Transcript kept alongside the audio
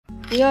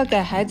不要给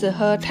孩子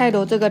喝太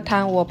多这个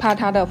汤，我怕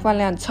他的饭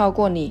量超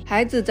过你。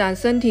孩子长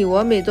身体，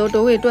我每周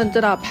都会炖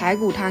这道排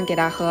骨汤给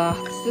他喝。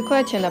10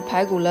块钱的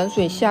排骨，冷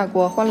水下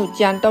锅，放入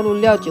姜，倒入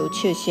料酒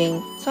去腥，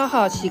焯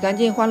好洗干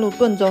净，放入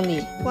炖盅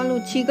里，放入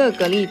7个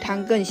蛤蜊，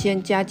汤更鲜，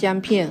加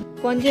姜片。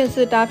关键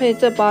是搭配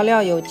这包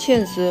料有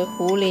芡实、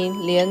茯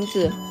苓、莲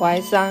子、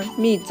淮山、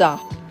蜜枣。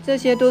这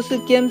些都是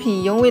甘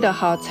品原味的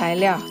好材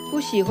料，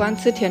不喜欢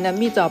吃甜的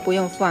蜜枣不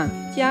用放。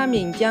加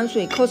米姜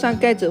水，扣上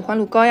盖子，放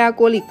入高压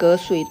锅里隔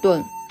水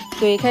炖。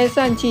水开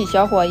上气，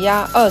小火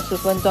压20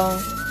分钟。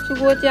出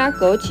锅加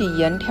枸杞、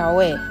盐调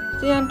味，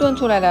这样炖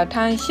出来的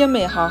汤鲜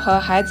美好喝，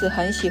孩子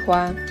很喜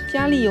欢。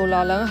家里有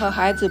老人和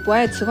孩子不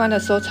爱吃饭的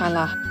收藏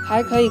了，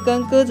还可以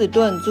跟鸽子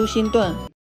炖、猪心炖。